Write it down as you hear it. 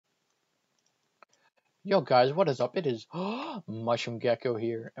Yo guys, what is up? It is Mushroom Gecko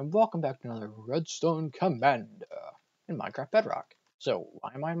here, and welcome back to another Redstone command in Minecraft Bedrock. So,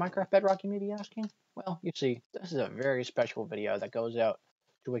 why am I in Minecraft Bedrock, you may be asking? Well, you see, this is a very special video that goes out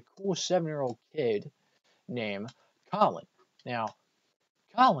to a cool 7-year-old kid named Collin. Now,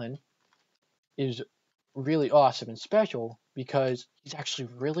 Collin is really awesome and special because he's actually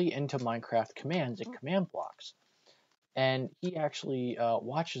really into Minecraft commands and command blocks. And he actually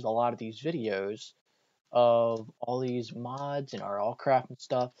watches a lot of these videos of all these mods and RLCraft and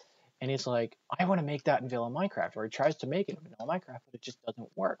stuff, and he's like, I want to make that in vanilla Minecraft, or he tries to make it in vanilla Minecraft, but it just doesn't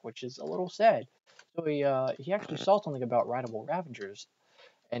work, which is a little sad. So he actually saw something about Ridable Ravagers,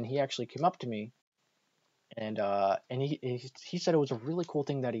 and he actually came up to me, and he said it was a really cool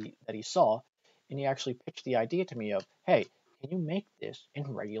thing that he saw, and he actually pitched the idea to me of, hey, can you make this in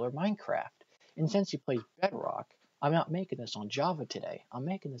regular Minecraft? And since he plays Bedrock, I'm not making this on Java today. I'm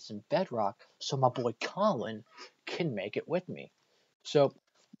making this in Bedrock so my boy Collin can make it with me. So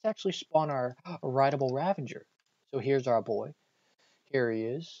let's actually spawn our Ridable Ravager. So here's our boy. Here he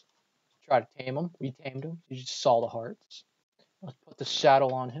is. Try to tame him. We tamed him. You just saw the hearts. Let's put the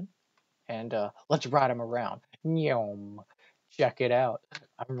saddle on him and let's ride him around. Nyom. Check it out.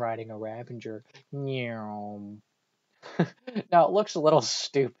 I'm riding a Ravager. Nyom. Now it looks a little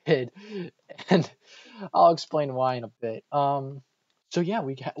stupid, and I'll explain why in a bit. So yeah,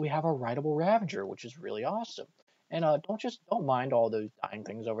 we have a Ridable Ravager, which is really awesome. And don't mind all those dying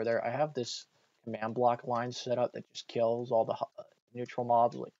things over there. I have this command block line set up that just kills all the neutral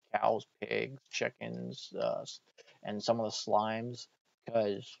mobs like cows, pigs, chickens, and some of the slimes,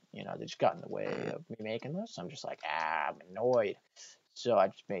 because they just got in the way of me making this. I'm just like, I'm annoyed, so I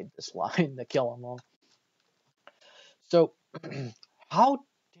just made this line to kill them all. So, how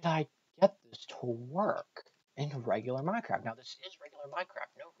did I get this to work in regular Minecraft? Now, this is regular Minecraft,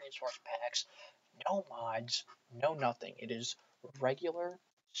 no resource packs, no mods, no nothing. It is regular,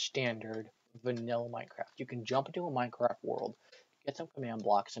 standard, vanilla Minecraft. You can jump into a Minecraft world, get some command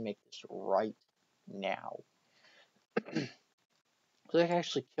blocks, and make this right now. So I can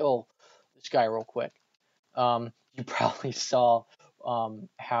actually kill this guy real quick. You probably saw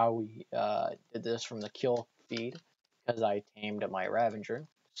how we did this from the kill feed, because I tamed my Ravager.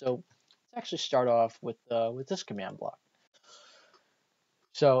 So let's actually start off with this command block.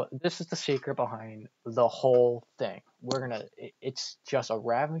 So this is the secret behind the whole thing. It's just a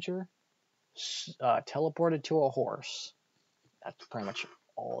Ravager teleported to a horse. That's pretty much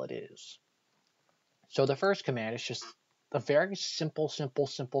all it is. So the first command is just a very simple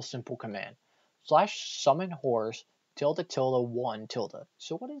command. / summon horse tilde tilde 1 tilde.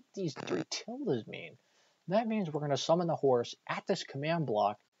 So what do these 3 tildes mean? That means we're going to summon the horse at this command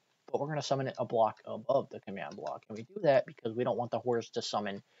block, but we're going to summon it a block above the command block. And we do that because we don't want the horse to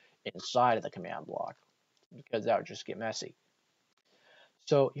summon inside of the command block, because that would just get messy.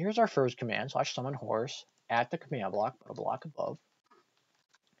 So here's our first command, / summon horse at the command block, but a block above.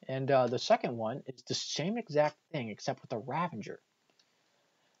 And the second one is the same exact thing, except with a Ravager.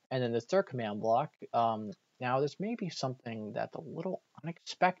 And then the third command block, now this may be something that's a little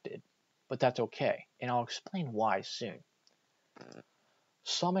unexpected, but that's okay, and I'll explain why soon.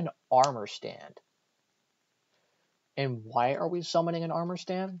 Summon armor stand. And why are we summoning an armor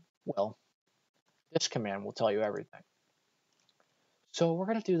stand? Well, this command will tell you everything. So we're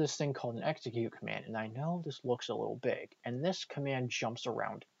going to do this thing called an execute command, and I know this looks a little big, and this command jumps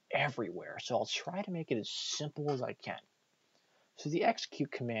around everywhere, so I'll try to make it as simple as I can. So the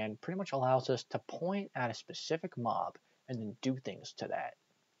execute command pretty much allows us to point at a specific mob and then do things to that.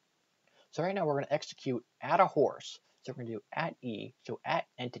 So right now we're going to execute at a horse. So we're going to do at E, so at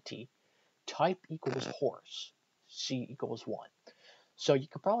entity, type equals horse, C equals 1. So you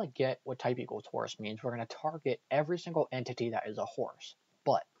can probably get what type equals horse means. We're going to target every single entity that is a horse.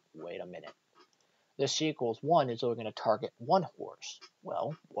 But wait a minute. This C equals 1 is only going to target one horse.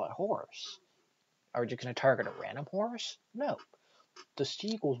 Well, what horse? Are you going to target a random horse? No. The C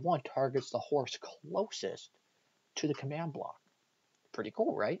equals 1 targets the horse closest to the command block. Pretty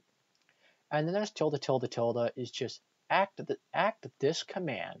cool, right? And the next tilde tilde tilde is just act this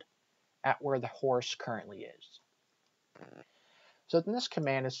command at where the horse currently is. So then this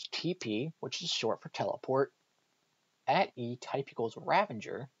command is TP, which is short for teleport, at E type equals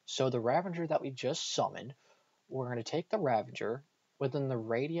Ravager. So the Ravager that we just summoned, we're going to take the Ravager within the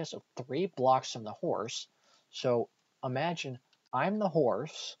radius of 3 blocks from the horse. So imagine I'm the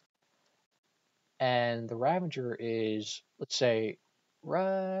horse, and the Ravager is, let's say,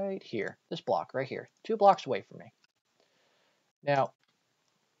 right here, this block right here, 2 blocks away from me. Now,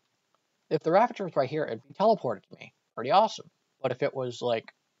 if the Ravager was right here, it'd be teleported to me. Pretty awesome. But if it was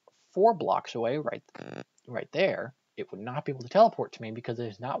like 4 blocks away, right there, it would not be able to teleport to me because it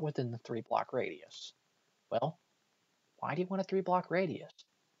is not within the 3-block radius. Well, why do you want a 3-block radius?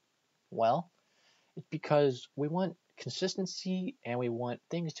 Well, it's because we want consistency and we want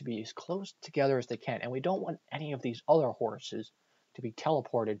things to be as close together as they can, and we don't want any of these other horses to be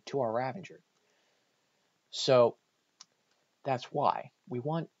teleported to our Ravager. So that's why we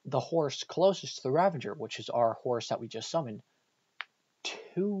want the horse closest to the Ravager, which is our horse that we just summoned,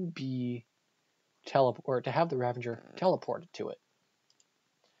 to be or to have the Ravager teleported to it.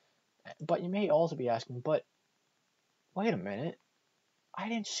 But you may also be asking, but wait a minute, I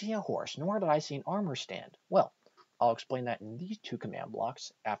didn't see a horse, nor did I see an armor stand. Well, I'll explain that in these 2 command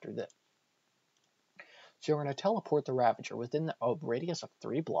blocks after this. So we're going to teleport the Ravager within a radius of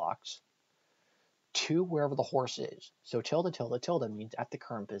 3 blocks to wherever the horse is. So tilde tilde tilde means at the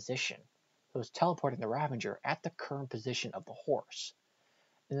current position. So it's teleporting the Ravager at the current position of the horse.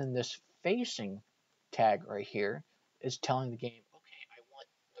 And then this facing tag right here is telling the game, okay, I want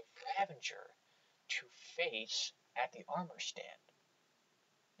the Ravager to face at the armor stand.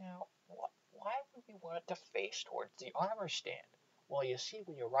 Now, why would we want it to face towards the armor stand? Well, you see,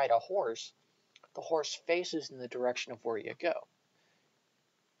 when you ride a horse, the horse faces in the direction of where you go.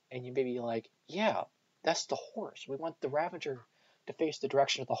 And you may be like, yeah, that's the horse. We want the Ravager to face the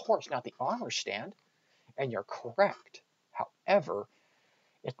direction of the horse, not the armor stand. And you're correct. However,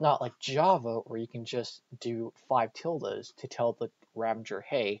 it's not like Java where you can just do 5 tildes to tell the Ravager,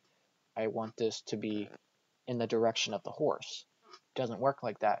 hey, I want this to be in the direction of the horse. It doesn't work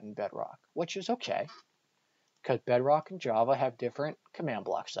like that in Bedrock, which is okay, because Bedrock and Java have different command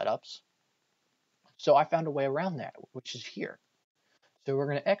block setups. So I found a way around that, which is here. So we're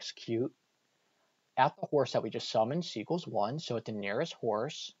going to execute at the horse that we just summoned, c equals 1, so at the nearest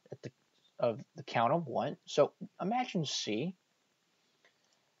horse of the count of 1. So imagine C.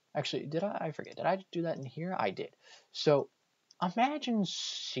 Actually, I forget, did I do that in here? I did. So imagine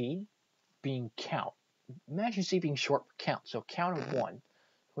C being count. Imagine C being short for count, so count of 1.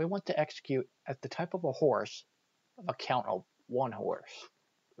 We want to execute at the type of a horse of a count of 1 horse.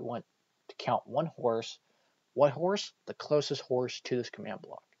 We want to count 1 horse. What horse? The closest horse to this command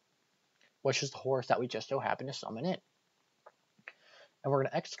block, which is the horse that we just so happen to summon in. And we're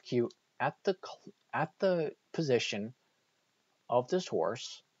going to execute at the position of this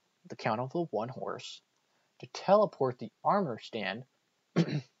horse, the count of the 1 horse, to teleport the armor stand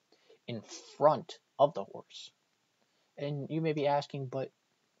in front of the horse. And you may be asking, but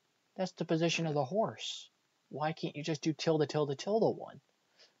that's the position of the horse. Why can't you just do tilde tilde tilde 1?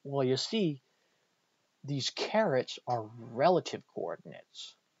 Well, you see, these carets are relative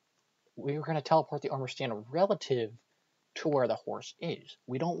coordinates. We're going to teleport the armor stand relative to where the horse is.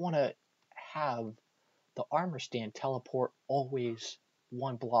 We don't want to have the armor stand teleport always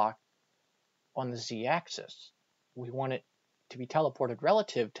 1 block on the z-axis. We want it to be teleported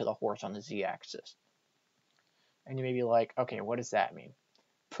relative to the horse on the z-axis. And you may be like, okay, what does that mean?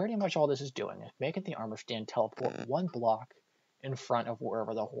 Pretty much all this is doing is making the armor stand teleport 1 block in front of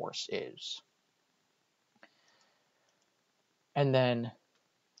wherever the horse is. And then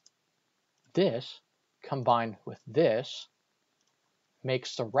this, combined with this,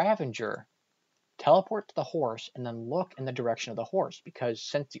 makes the Ravager teleport to the horse and then look in the direction of the horse, because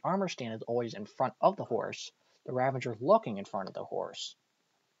since the armor stand is always in front of the horse, the Ravager is looking in front of the horse.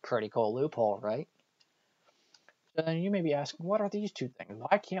 Pretty cool loophole, right? So then you may be asking, what are these 2 things?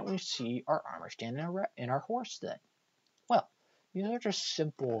 Why can't we see our armor stand in our horse then? Well, these are just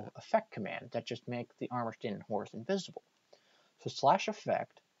simple effect commands that just make the armor stand and horse invisible. So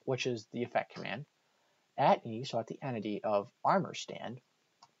 /effect, which is the effect command, at E, so at the entity of armor stand,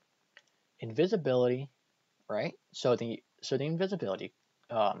 invisibility, right? So the invisibility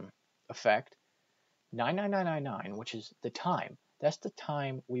effect 99999, which is the time. That's the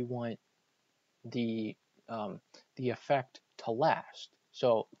time we want the effect to last.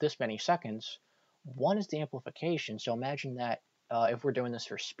 So this many seconds. 1 is the amplification. So imagine that if we're doing this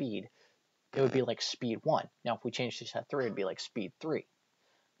for speed, it would be like speed 1. Now if we change this to 3, it would be like speed 3.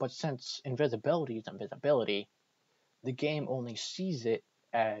 But since invisibility is invisibility, the game only sees it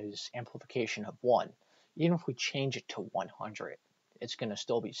as amplification of 1. Even if we change it to 100, it's going to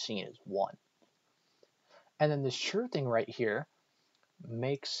still be seen as 1. And then this true thing right here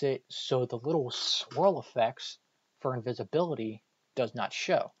makes it so the little swirl effects for invisibility does not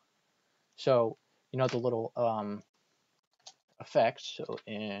show. So, you know, the little effects, so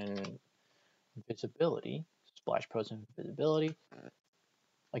in invisibility, splash pose invisibility,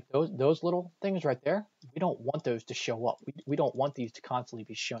 like those little things right there, we don't want those to show up. We don't want these to constantly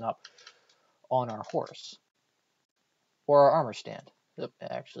be shown up on our horse or our armor stand.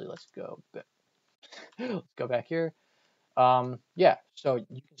 Actually, let's go back here. Yeah, so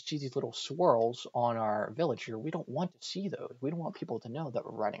you can see these little swirls on our village here. We don't want to see those. We don't want people to know that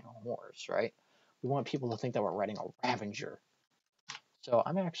we're riding a horse, right? We want people to think that we're riding a Ravager. So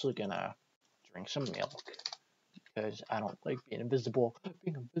I'm actually gonna drink some milk because I don't like being invisible.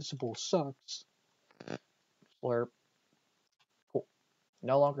 Being invisible sucks. Slurp. Cool.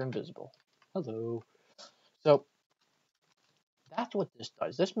 No longer invisible. Hello. So that's what this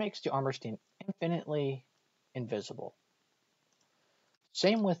does. This makes the armor stand infinitely invisible.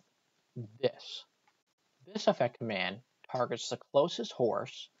 Same with this. This effect command targets the closest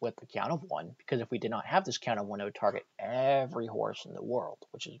horse with the count of 1, because if we did not have this count of 1, it would target every horse in the world,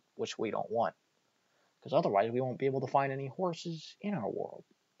 which we don't want, because otherwise we won't be able to find any horses in our world.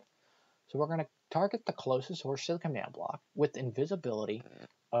 So we're going to target the closest horse to the command block with invisibility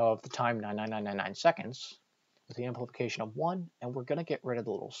of the time 99999 seconds with the amplification of 1, and we're going to get rid of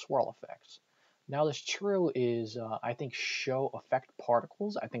the little swirl effects. Now this true is, I think, show effect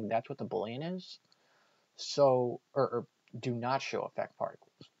particles. I think that's what the Boolean is. So, or do not show effect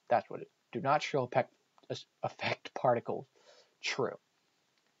particles. That's what it is. Do not show effect particles. True.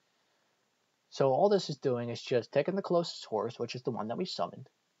 So all this is doing is just taking the closest horse, which is the one that we summoned,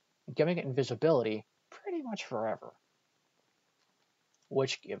 and giving it invisibility pretty much forever.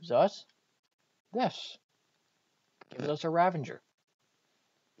 Which gives us this. Gives us a Ravager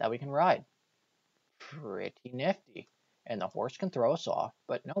that we can ride. Pretty nifty. And the horse can throw us off,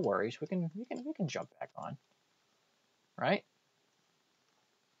 but no worries, we can jump back on. Right?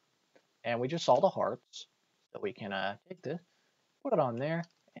 And we just saw the hearts, so we can take this, put it on there,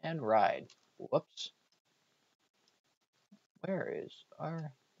 and ride. Whoops. Where is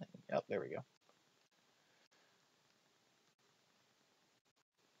our thing? Oh, there we go.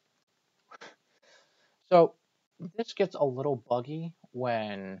 So this gets a little buggy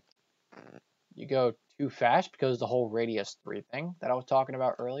when you go too fast because of the whole radius 3 thing that I was talking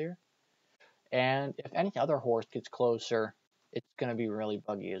about earlier. And if any other horse gets closer, it's going to be really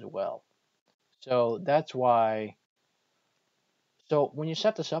buggy as well. So that's why. So when you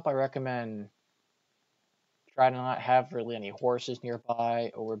set this up, I recommend try to not have really any horses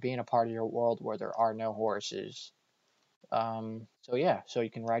nearby, or be in a part of your world where there are no horses. So yeah, so you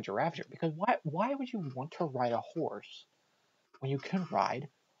can ride your Ravager. Because why would you want to ride a horse when you can ride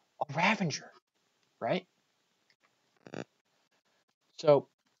a Ravager, right? So,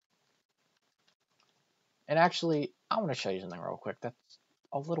 and actually, I want to show you something real quick that's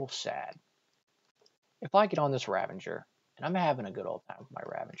a little sad. If I get on this Ravager, and I'm having a good old time with my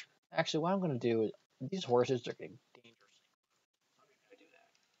Ravager, actually what I'm going to do is, these horses are getting dangerous. I'm just going to do that.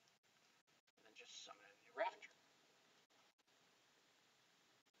 And then just summon a new Ravager.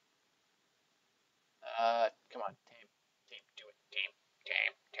 Come on, tame, do it, tame,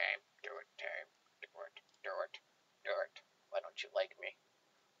 do it, do it. Why don't you like me?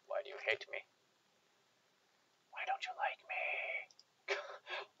 Why do you hate me? Why don't you like me?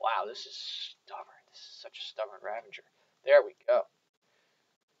 Wow, this is stubborn. This is such a stubborn Ravager. There we go.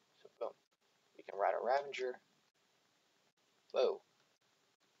 So boom, we can ride a Ravager. Whoa.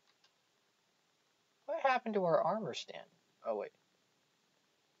 What happened to our armor stand? Oh wait.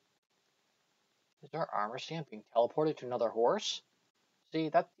 Is our armor stand being teleported to another horse? See,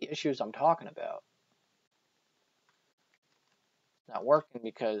 that's the issues I'm talking about. It's not working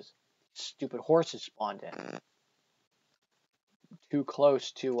because stupid horses spawned in. Too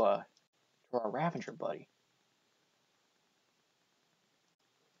close to our Ravager buddy.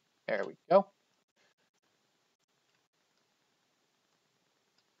 There we go.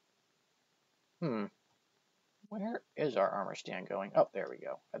 Where is our armor stand going? Oh, there we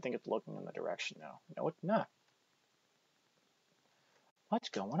go. I think it's looking in the direction now. No, it's not. What's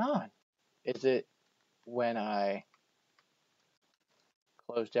going on? Is it when I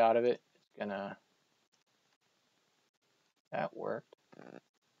closed out of it, it's gonna... That worked.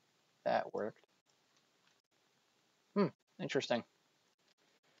 That worked. Interesting.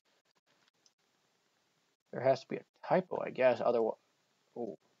 There has to be a typo, I guess. Otherwise,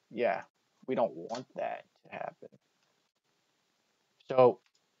 oh, yeah, we don't want that to happen. So,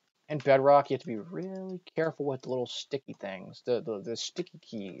 in Bedrock, you have to be really careful with the little sticky things, the sticky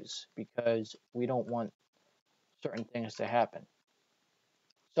keys, because we don't want certain things to happen.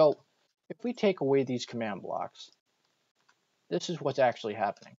 So, if we take away these command blocks, this is what's actually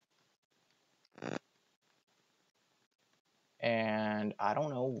happening. And I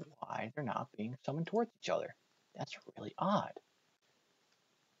don't know why they're not being summoned towards each other. That's really odd.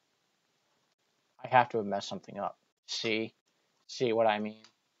 I have to have messed something up. See what I mean?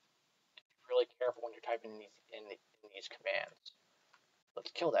 Be really careful when you're typing in these commands.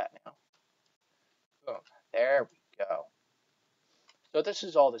 Let's kill that now. Boom. There we go. So this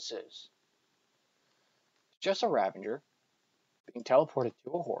is all this is. It's just a Ravager being teleported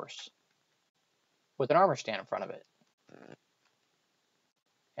to a horse with an armor stand in front of it.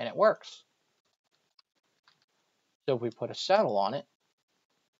 And it works. So if we put a saddle on it,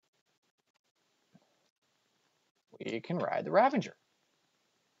 we can ride the Ravager.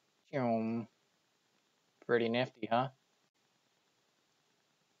 Pretty nifty, huh?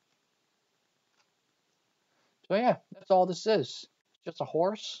 So yeah, that's all this is. It's just a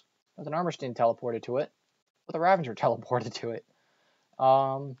horse with an armor stand teleported to it, with a Ravager teleported to it.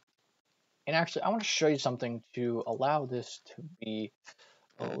 And actually, I want to show you something to allow this to be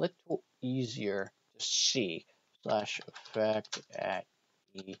a little easier to see. Slash effect at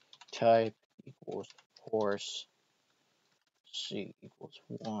E type equals horse C equals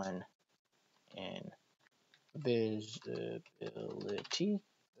 1 in visibility.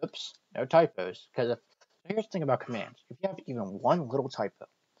 Oops, no typos. Because here's the thing about commands. If you have even one little typo,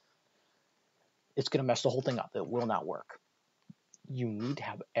 it's going to mess the whole thing up. It will not work. You need to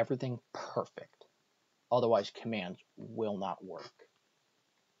have everything perfect. Otherwise, commands will not work.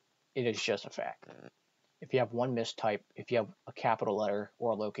 It is just a fact. If you have one mistype, if you have a capital letter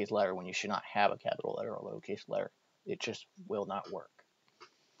or a lowercase letter when you should not have a capital letter or a lowercase letter, it just will not work.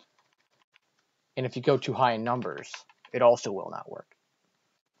 And if you go too high in numbers, it also will not work.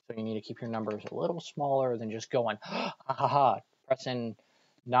 So you need to keep your numbers a little smaller than just going, pressing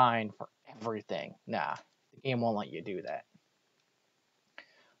 9 for everything. Nah, the game won't let you do that.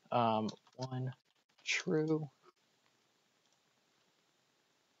 1 true.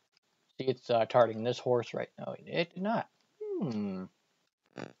 See, it's targeting this horse right now. It did not.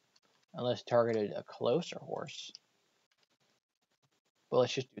 Unless targeted a closer horse. But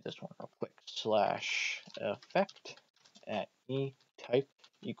let's just do this one real quick. Slash effect at E type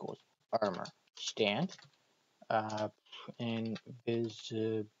equals armor stand.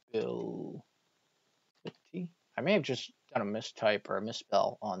 Invisibility. I may have just done a mistype or a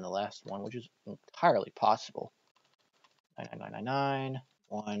misspell on the last one, which is entirely possible. 99999,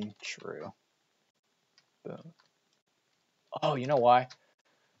 1 true. Boom. Oh, you know why?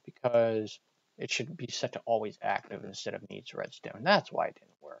 Because it should be set to always active instead of needs redstone. That's why it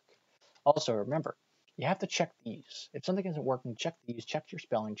didn't work. Also, remember, you have to check these. If something isn't working, check these. Check your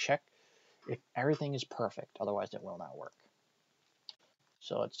spelling. Check if everything is perfect. Otherwise, it will not work.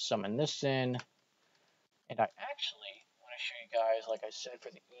 So let's summon this in. And I actually want to show you guys, like I said, for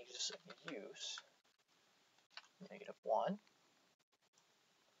the ease of use. -1.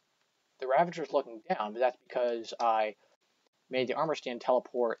 The Ravager's looking down, but that's because I made the armor stand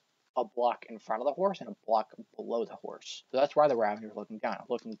teleport a block in front of the horse and a block below the horse. So that's why the Ravager is looking down,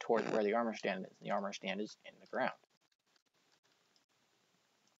 looking towards where the armor stand is. The armor stand is in the ground.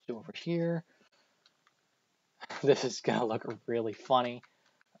 So over here, this is gonna look really funny.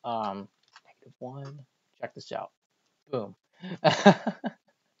 -1. Check this out. Boom. Look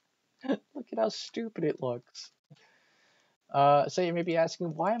at how stupid it looks. So you may be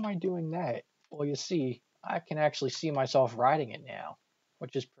asking, why am I doing that? Well, you see, I can actually see myself riding it now,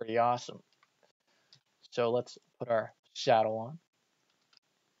 which is pretty awesome. So let's put our saddle on.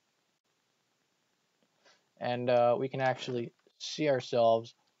 And we can actually see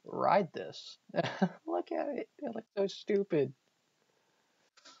ourselves ride this. Look at it. It looks so stupid.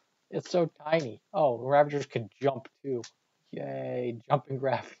 It's so tiny. Oh, Ravagers can jump too. Yay, jumping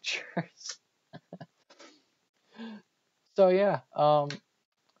Ravagers. So yeah, hope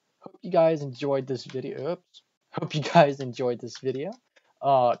you guys enjoyed this video. Oops. Hope you guys enjoyed this video.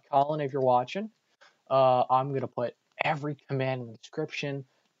 Collin, if you're watching, I'm going to put every command in the description,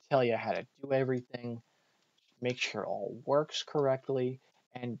 tell you how to do everything, make sure it all works correctly,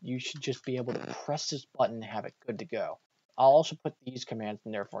 and you should just be able to press this button and have it good to go. I'll also put these commands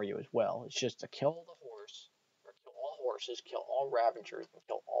in there for you as well. It's just to kill the horse, or kill all horses, kill all Ravagers, and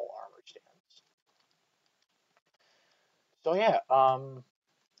kill all armor stands. So yeah,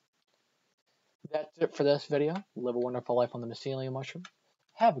 that's it for this video. Live a wonderful life on the mycelium mushroom.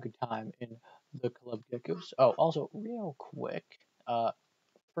 Have a good time in the club geckos. Oh, also, real quick,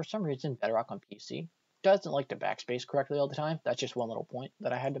 for some reason, Bedrock on PC doesn't like to backspace correctly all the time. That's just one little point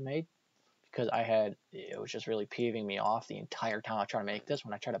that I had to make, because it was just really peeving me off the entire time I was trying to make this.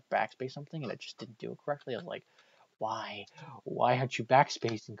 When I tried to backspace something and it just didn't do it correctly, I was like, why aren't you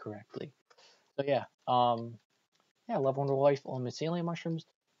backspacing correctly? So yeah, love wonderful life on mycelium mushrooms.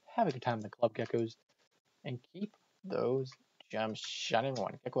 Have a good time in the club geckos, and keep those gems shining.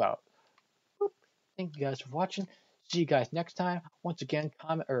 One gecko out. Boop. Thank you guys for watching. See you guys next time. Once again,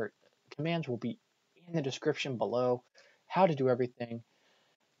 commands will be in the description below. How to do everything.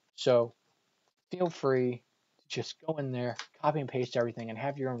 So feel free to just go in there, copy and paste everything, and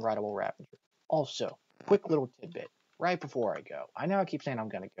have your own Ridable Ravager. Also, quick little tidbit right before I go. I know I keep saying I'm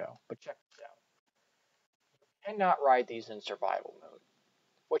going to go, but check this out. You cannot ride these in survival mode,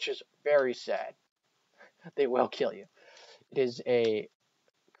 which is very sad. They will kill you. It is a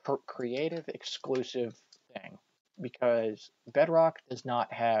creative exclusive thing because Bedrock does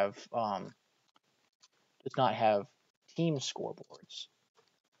not have team scoreboards.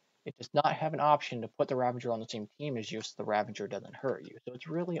 It does not have an option to put the Ravager on the same team as you so the Ravager doesn't hurt you. So it's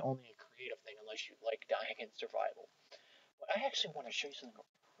really only a creative thing unless you like dying in survival. But I actually want to show you something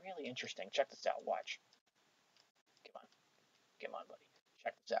really interesting. Check this out. Watch. Come on, buddy.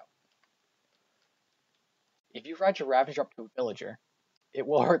 Check this out. If you ride your Ravager up to a villager, it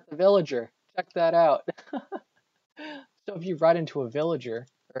will hurt the villager. Check that out. So if you ride into a villager,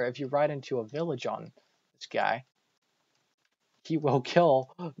 or if you ride into a village on this guy, he will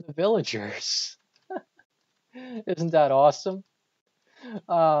kill the villagers. Isn't that awesome?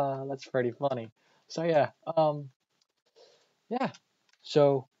 That's pretty funny. So yeah.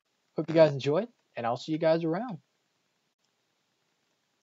 So hope you guys enjoyed, and I'll see you guys around.